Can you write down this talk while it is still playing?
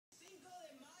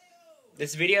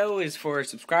This video is for a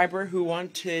subscriber who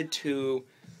wanted to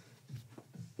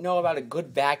know about a good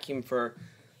vacuum for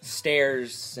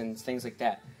stairs and things like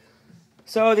that.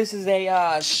 So this is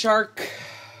a Shark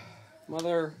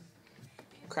mother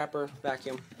crapper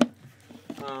vacuum.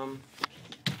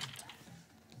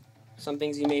 Some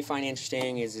things you may find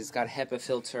interesting is it's got a HEPA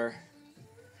filter,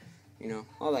 you know,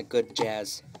 all that good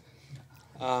jazz.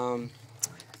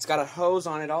 It's got a hose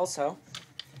on it also,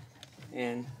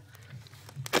 and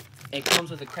it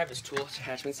comes with a crevice tool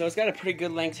attachment, so it's got a pretty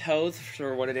good length hose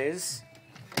for what it is,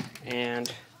 and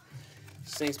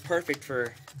this thing's perfect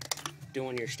for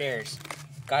doing your stairs.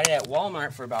 Got it at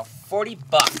Walmart for about 40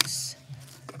 bucks.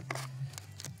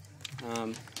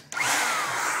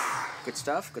 Good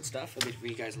stuff, good stuff. Let me give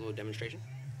you guys a little demonstration.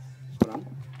 Hold on.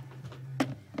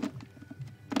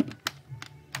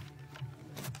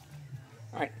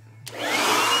 Alright.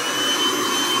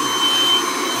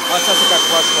 Let's test that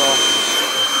brush roll.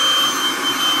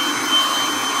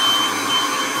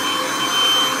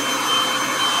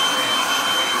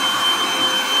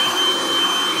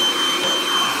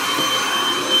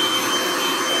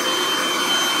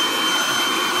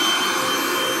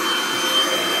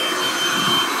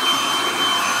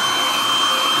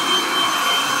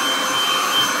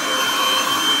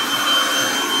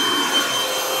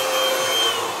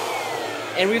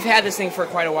 And we've had this thing for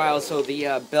quite a while, so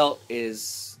the belt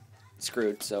is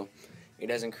screwed, so it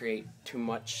doesn't create too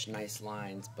much nice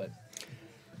lines, but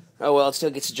oh well, it still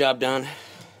gets the job done.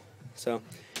 So,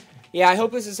 yeah, I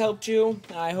hope this has helped you.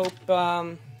 I hope,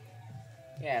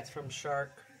 yeah, it's from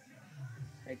Shark,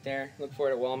 right there. Look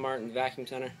for it at Walmart in the vacuum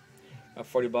center, about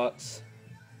 40 bucks.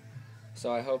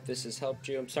 So I hope this has helped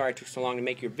you. I'm sorry it took so long to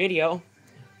make your video,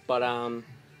 but,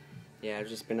 yeah, I've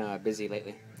just been busy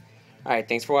lately. Alright,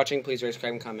 thanks for watching. Please rate,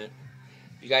 subscribe, and comment.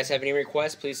 If you guys have any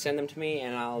requests, please send them to me,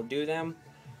 and I'll do them.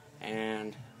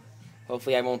 And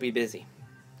hopefully I won't be busy.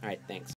 Alright, thanks.